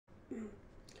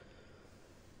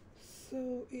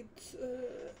So it's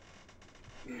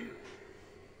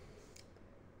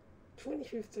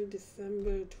 25th of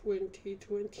December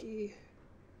 2020,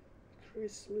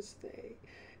 Christmas Day.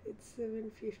 It's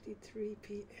 7:53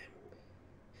 p.m.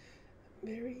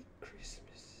 Merry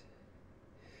Christmas.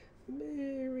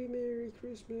 Merry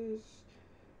Christmas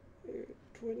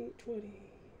 2020.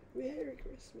 Merry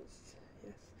Christmas.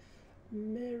 Yes.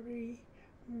 Merry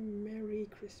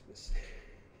Christmas.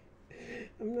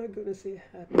 I'm not gonna say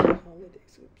happy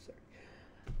holidays. Oops, sorry.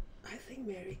 I think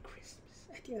Merry Christmas.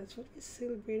 I think that's what we're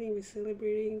celebrating. We're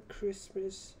celebrating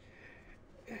Christmas.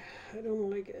 I don't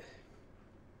like it.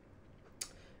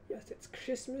 Yes, it's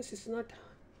Christmas. It's not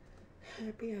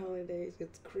happy holidays.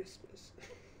 It's Christmas.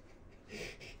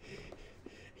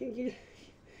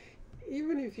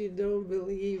 Even if you don't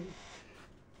believe,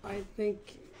 I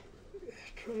think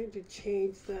trying to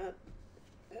change that,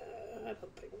 I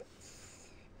don't think that's.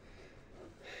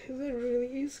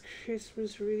 Is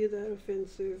Christmas really that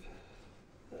offensive?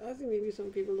 I think maybe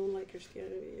some people don't like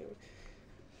Christianity. I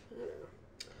don't know.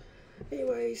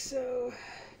 Anyway, so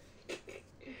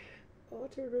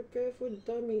auto repair for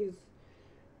dummies.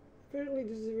 Apparently,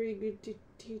 this is very good to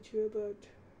teach you about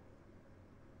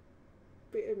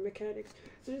mechanics.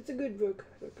 So it's a good book.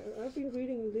 Look, I've been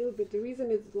reading a little bit. The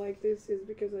reason it's like this is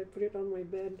because I put it on my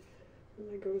bed when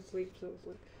I go to sleep. So it's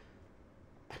like,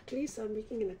 at least I'm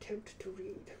making an attempt to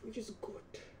read, which is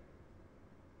good.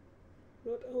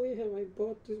 Not only have I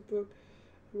bought this book,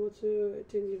 I'm also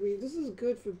attempting to read. This is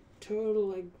good for total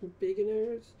like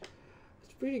beginners.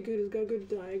 It's pretty good. It's got good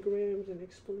diagrams and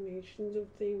explanations of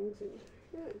things, and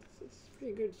yeah, it's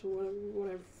pretty good. So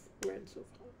what I've read so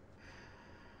far.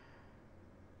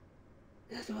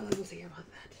 That's all I will say about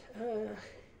that.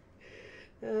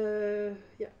 Yeah.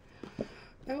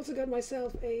 I also got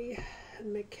myself a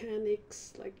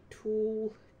mechanics like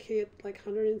tool kit, like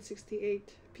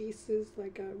 168 pieces,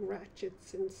 like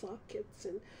ratchets and sockets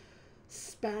and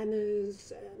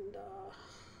spanners, and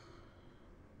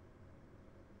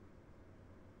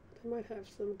I might have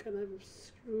some kind of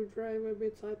screwdriver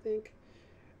bits. I think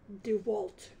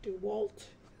DeWalt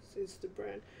is the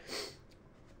brand.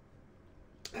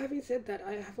 Having said that,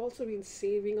 I have also been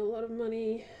saving a lot of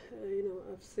money.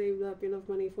 I've saved up enough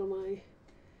money for my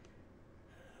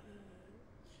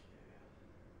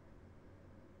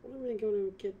what am I going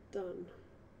to get done?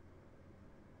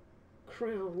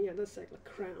 Crown. Yeah, that's like a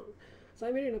crown. So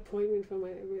I made an appointment for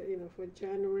for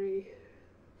January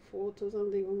 4th or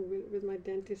something with my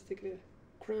dentist to get a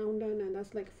crown done, and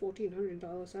that's like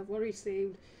 $1,400. I've already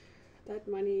saved that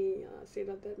money. Saved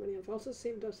up that money. I've also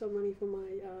saved up some money for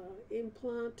my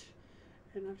implant,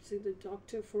 and I've seen the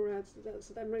doctor for that.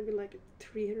 So that might be like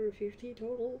 350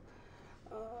 total.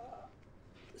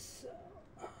 So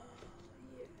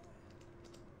yeah.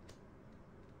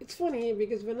 It's funny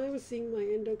because when I was seeing my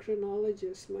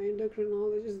endocrinologist,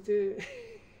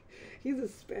 he's a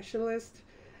specialist,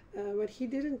 but he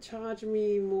didn't charge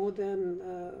me more than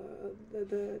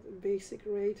the basic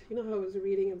rate. You know how I was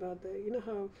reading about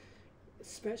how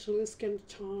specialists can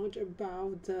charge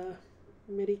about the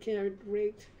Medicare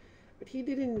rate, but he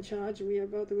didn't charge me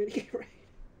about the Medicare rate.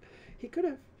 He could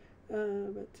have,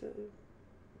 but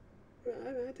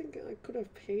I think I could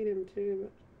have paid him too,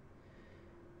 but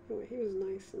anyway, he was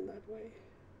nice in that way.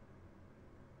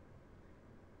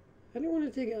 I don't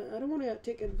want to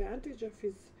take advantage of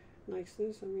his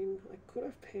niceness. I mean, I could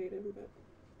have paid him, but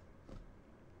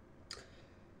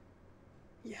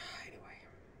yeah. Anyway,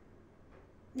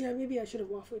 yeah, maybe I should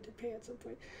have offered to pay at some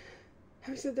point.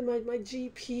 Having said that, my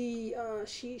GP,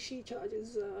 she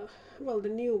charges, the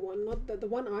new one, not the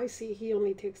one I see. He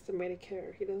only takes the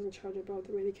Medicare. He doesn't charge about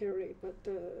the Medicare rate, but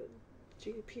the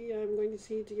GP I'm going to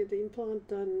see to get the implant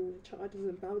done charges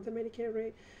about the Medicare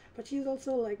rate. But she's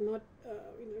also like not,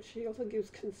 she also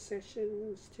gives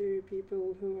concessions to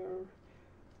people who are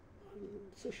on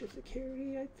Social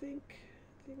Security. I think.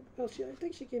 I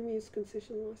think she gave me his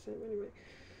concession last time anyway.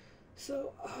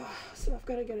 So I've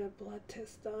got to get a blood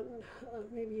test done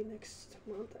maybe next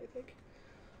month, I think.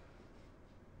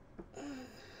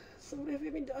 So what have I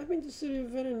been? I've been just sort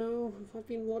of, I don't know. I've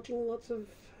been watching lots of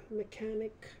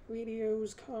mechanic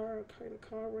videos, car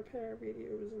repair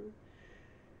videos, and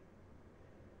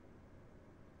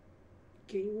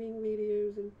gaming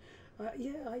videos, and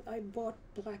I bought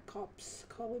Black Ops,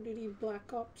 Call of Duty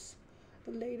Black Ops,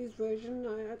 the latest version.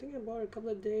 I think I bought it a couple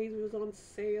of days. It was on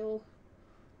sale.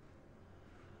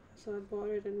 So I bought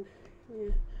it, and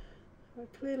yeah, I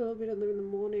played a little bit in the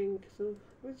morning, so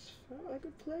I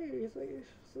could play. It's like it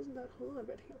wasn't that hard,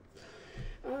 but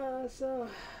so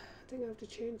I think I have to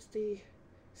change the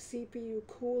CPU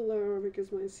cooler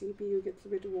because my CPU gets a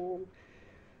bit warm.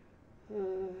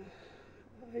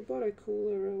 I bought a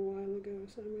cooler a while ago,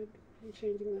 so I might be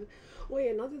changing that. Oh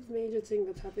yeah, another major thing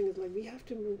that's happening is like we have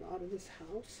to move out of this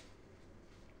house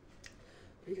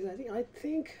because I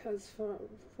think as far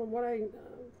from what I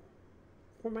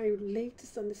from my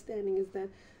latest understanding is that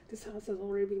this house has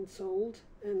already been sold,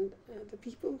 and the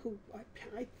people who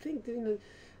I think you know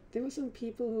there were some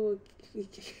people who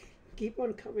keep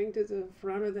on coming to the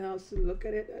front of the house to look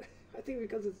at it. I think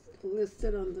because it's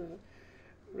listed on the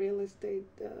real estate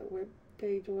web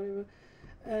page or whatever,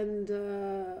 and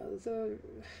so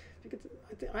because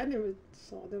I never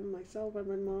saw them myself, but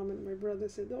my mom and my brother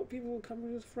said, "Oh, people will come to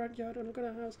the front yard and look at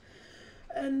our house,"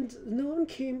 and no one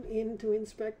came in to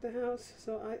inspect the house.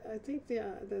 So I think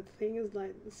the thing is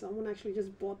like someone actually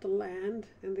just bought the land,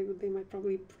 and they might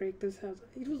probably break this house.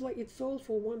 It was like it sold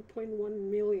for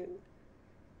 1.1 million.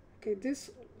 Okay,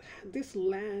 this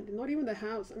land, not even the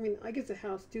house. I mean, I guess the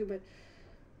house too, but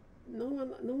no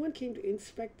one came to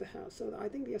inspect the house. So I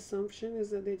think the assumption is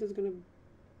that they're just gonna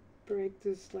break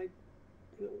this, like,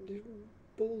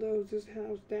 bulldoze this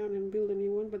house down and build a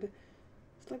new one. But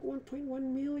it's like 1.1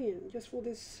 million just for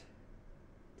this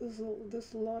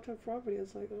lot of property.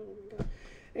 It's like, oh my god.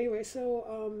 Anyway,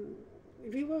 so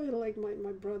we were like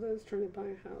my brother's trying to buy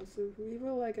a house. So we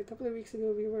were like a couple of weeks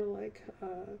ago. We were like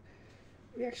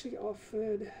we actually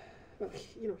offered. Well,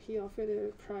 he offered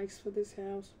a price for this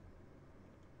house.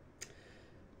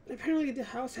 Apparently, the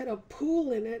house had a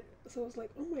pool in it, so I was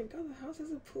like, "Oh my god, the house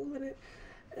has a pool in it,"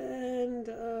 and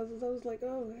so I was like,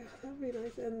 "Oh, yeah, that'd be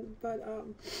nice." And but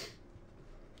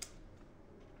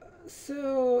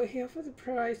so he offered the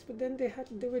price, but then they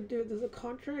would do the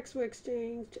contracts were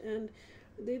exchanged, and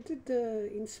they did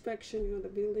the inspection, the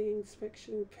building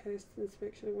inspection, pest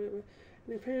inspection, or whatever.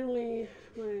 And apparently,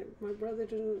 my brother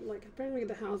didn't like. Apparently,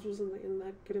 the house was in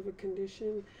that good of a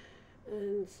condition,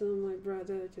 and so my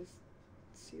brother just,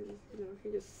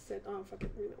 he just said, "Oh, fuck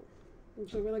it," And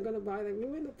so we're not gonna buy that. We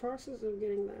were in the process of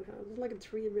getting that house. It's like a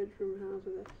 3 bedroom house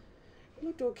with it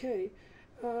looked okay.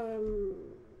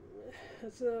 Um,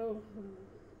 so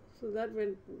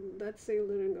that sale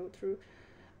didn't go through.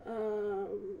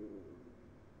 Um,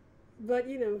 but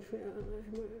my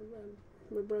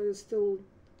brother's still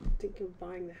thinking of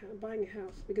buying a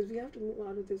house because we have to move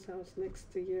out of this house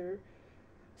next year.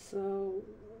 So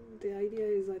the idea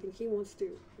is, I think he wants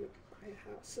to buy a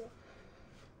house.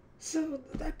 So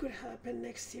that could happen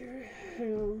next year.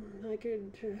 I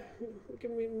could we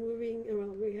can be moving.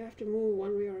 Well, we have to move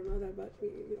one way or another, but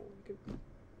he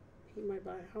might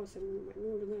buy a house and we might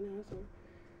move to that house. Or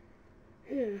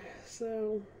yeah.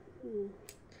 So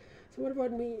so what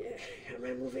about me? Am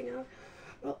I moving out?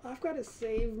 Well, I've got to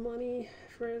save money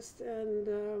first, and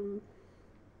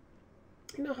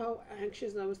you know how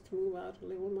anxious I was to move out and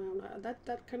live on my own.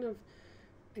 That kind of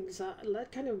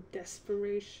that kind of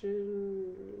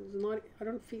desperation is not. I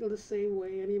don't feel the same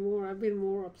way anymore. I've been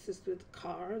more obsessed with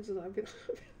cars, and I'm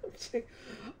saying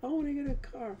I want to get a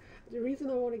car. The reason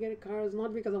I want to get a car is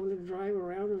not because I want to drive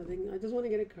around or anything. I just want to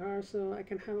get a car so I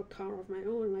can have a car of my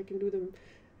own, and I can do them.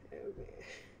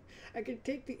 I can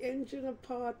take the engine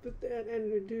apart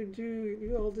and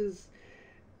do all these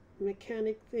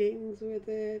mechanic things with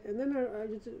it. And then I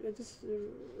was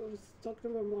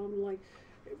talking to my mom, like,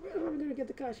 where are we gonna get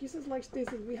the car? She says, like,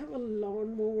 Stacy, we have a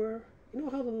lawnmower. You know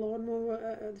how the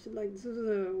lawnmower, like, this is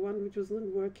the one which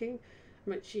wasn't working. I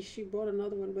mean, she bought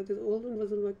another one, but the old one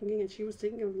wasn't working, and she was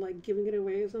thinking of like giving it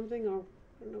away or something, or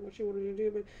I don't know what she wanted to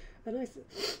do. But I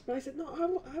said, no, I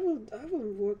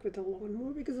will work with a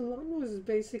lawnmower because a lawnmower is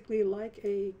basically like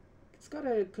it's got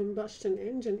a combustion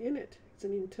engine in it. It's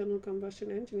an internal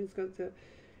combustion engine. It's got it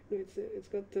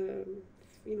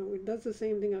does the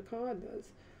same thing a car does.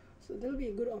 So there'll be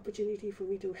a good opportunity for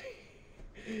me to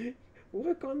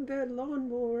work on that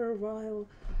lawnmower while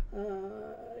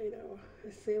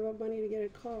save up money to get a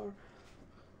car.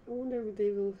 I wonder if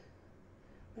they will.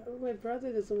 My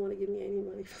brother doesn't want to give me any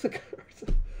money for the car, so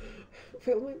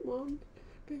will my mom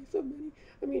pay some money?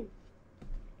 I mean,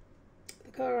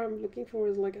 the car I'm looking for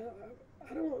is like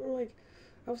I don't want, like,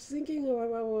 I was thinking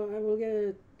I will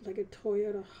get like a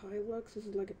Toyota Hilux. This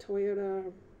is like a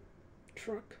Toyota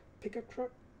truck, pickup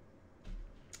truck.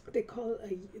 They call it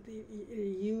a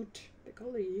ute. They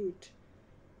call it a ute,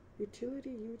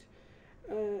 utility ute,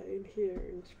 in here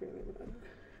in Australia. But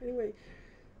anyway,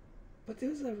 but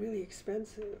those are really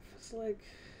expensive. It's like,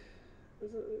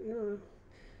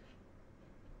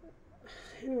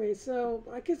 Anyway, so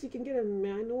I guess you can get a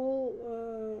manual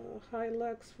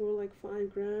Hilux for like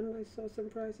 $5,000. I saw some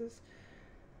prices.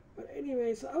 But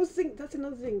anyway, so I was thinking that's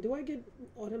another thing. Do I get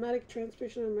automatic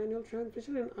transmission or manual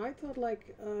transmission? And I thought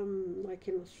like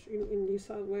in New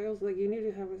South Wales, like you need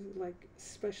to have a like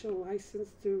special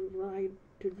license to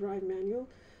drive manual.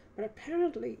 But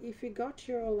apparently, if you got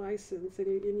your license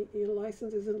and your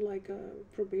license isn't like a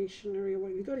probationary or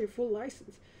what, you got your full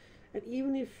license, and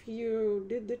even if you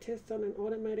did the test on an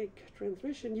automatic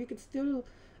transmission, you could still,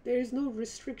 there is no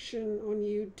restriction on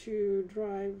you to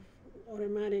drive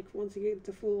automatic once you get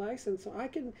the full license. So I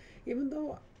can, even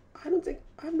though I don't think,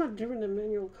 I've not driven a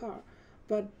manual car,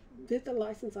 but with the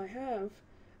license I have,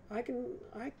 I can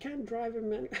drive a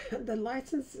manual. The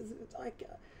license is like,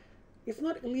 it's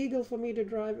not illegal for me to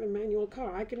drive a manual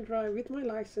car. I can drive with my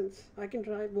license. I can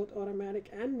drive both automatic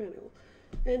and manual.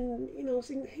 And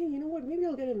saying, hey, you know what? Maybe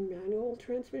I'll get a manual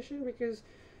transmission, because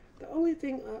the only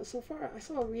thing so far, I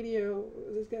saw a video.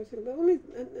 This guy said the only,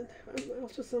 and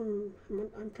after some,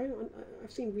 I'm trying.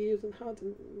 I've seen videos on how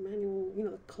the manual,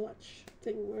 the clutch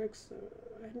thing works.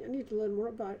 I need to learn more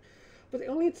about it. But the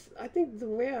only, I think the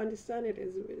way I understand it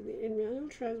is in manual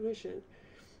transmission.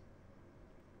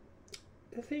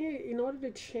 The thing, in order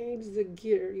to change the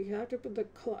gear, you have to put the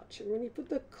clutch, and when you put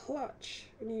the clutch,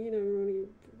 and when you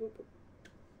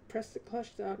press the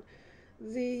clutch down,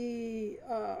 the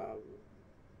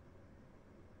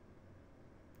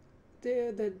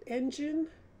engine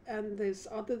and this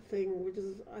other thing, which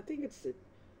is, I think it's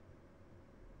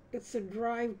a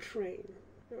drivetrain.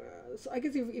 So I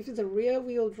guess if it's a rear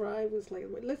wheel drive, it's like,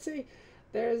 let's say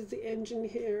there's the engine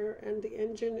here, and the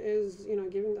engine is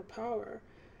giving the power,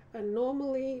 and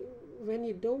normally when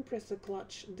you don't press the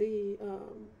clutch, the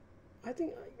I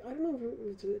don't know if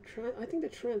it's I think the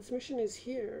transmission is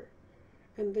here,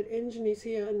 and the engine is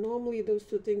here, and normally those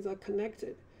two things are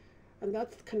connected, and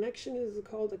that connection is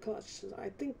called the clutch. So I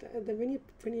think that when you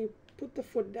put the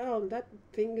foot down, that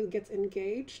thing gets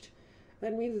engaged.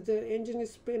 That means the engine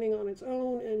is spinning on its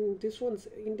own, and this one's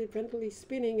independently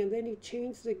spinning, and then you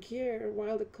change the gear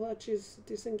while the clutch is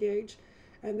disengaged,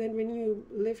 and then when you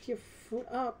lift your foot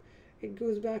up, it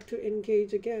goes back to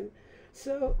engage again.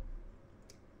 So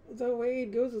the way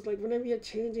it goes is like whenever you're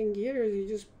changing gears, you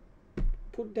just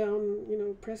put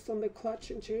down, press on the clutch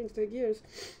and change the gears.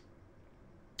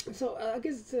 So I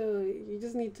guess you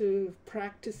just need to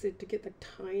practice it to get the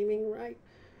timing right,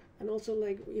 and also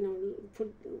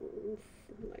put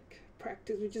like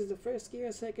practice, which is the first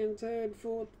gear, second, third,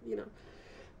 fourth,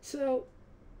 So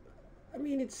I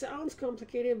mean, it sounds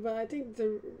complicated, but I think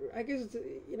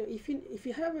if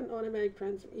you have an automatic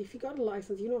if you got a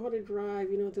license, you know how to drive,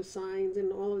 the signs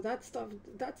and all of that stuff.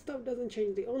 That stuff doesn't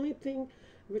change. The only thing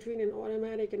between an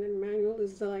automatic and a manual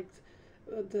is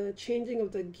the changing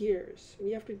of the gears. And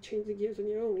you have to change the gears on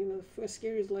your own. The first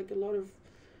gear is like a lot of.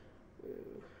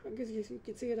 I guess you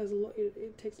could see it as a lot.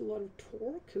 It takes a lot of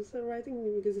torque. Is that the right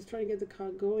thing? Because it's trying to get the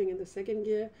car going. And the second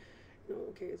gear,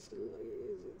 okay, it's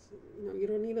you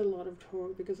don't need a lot of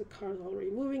torque because the car is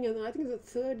already moving. And I think the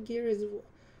third gear is a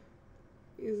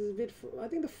bit. I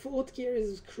think the fourth gear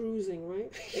is cruising,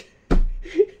 right?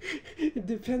 It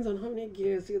depends on how many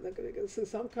gears you look at. So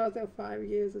some cars have 5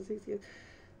 gears or 6 gears.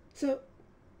 So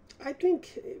I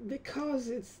think because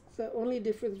it's the only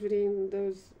difference between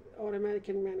those automatic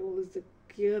and manual is the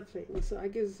gear thing. So I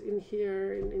guess in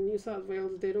New South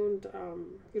Wales, they don't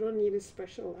you don't need a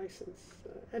special license,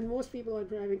 and most people are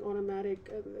driving automatic.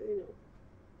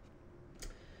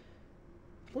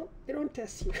 Well, they don't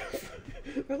test you.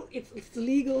 Well, it's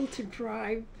legal to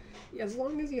drive as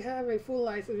long as you have a full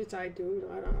license, which I do.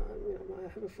 I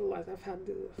have a full license. I've had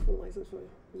the full license for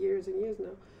years and years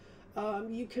now.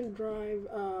 You can drive.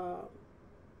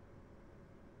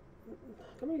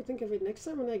 Come on, you think of it. Next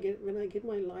time when I get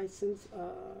my license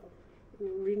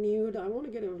renewed, I want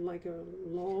to get a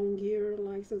long year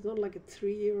license, not like a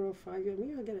 3-year or 5-year.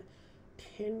 Maybe I'll get a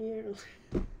 10-year.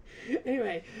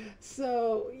 Anyway,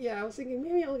 so yeah, I was thinking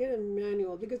maybe I'll get a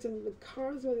manual, because the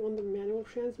cars on the manual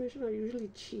transmission are usually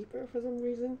cheaper for some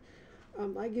reason.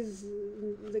 I guess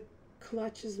the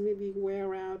clutches maybe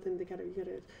wear out and they gotta get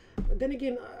it. But then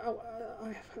again,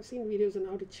 I've seen videos on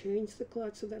how to change the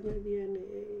clutch, so that might be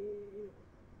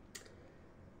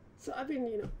so I've been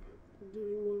doing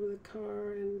more with the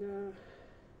car, and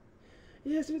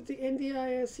yes, with the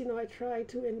NDIS, I try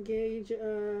to engage.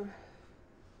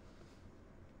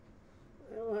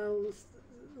 Well,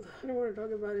 I don't want to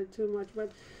talk about it too much,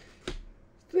 but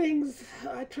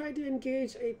I tried to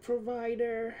engage a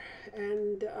provider,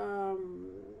 and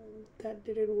that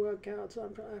didn't work out, so I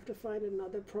have to find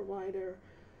another provider.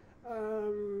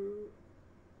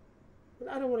 But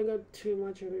I don't want to go too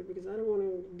much into it because I don't want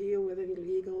to deal with any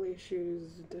legal issues,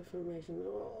 defamation,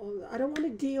 all that. I don't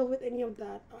want to deal with any of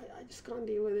that. I just can't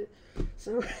deal with it.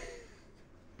 So,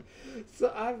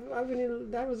 so I've been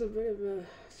in, that was a bit of a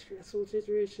stressful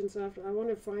situation. So after, I want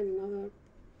to find another,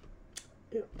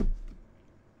 you know,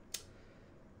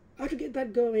 how to get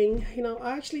that going. You know,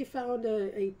 I actually found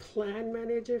a plan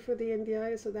manager for the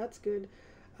NDI, so that's good.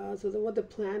 What the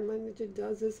plan manager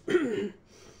does is,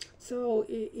 so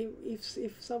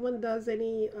if someone does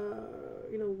any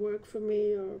work for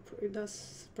me or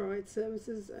does provide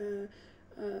services,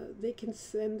 they can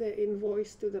send their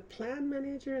invoice to the plan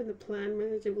manager, and the plan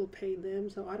manager will pay them.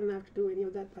 So I don't have to do any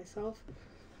of that myself.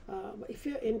 But if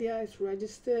your NDI is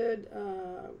registered,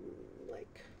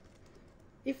 like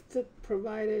if the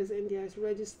provider is NDI is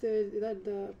registered,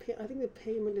 that I think the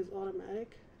payment is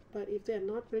automatic. But if they're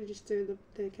not registered,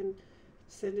 they can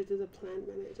send it to the plan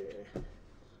manager.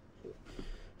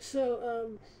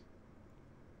 So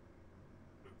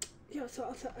yeah, so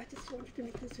I just wanted to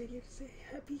make this video to say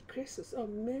Happy Christmas. Oh,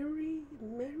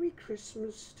 Merry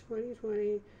Christmas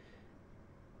 2020.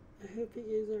 I hope you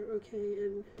guys are okay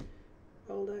and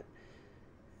all that.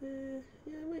 Yeah,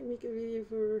 I might make a video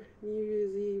for New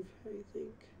Year's Eve, I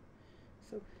think.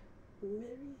 So,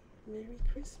 Merry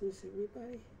Christmas,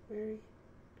 everybody. Merry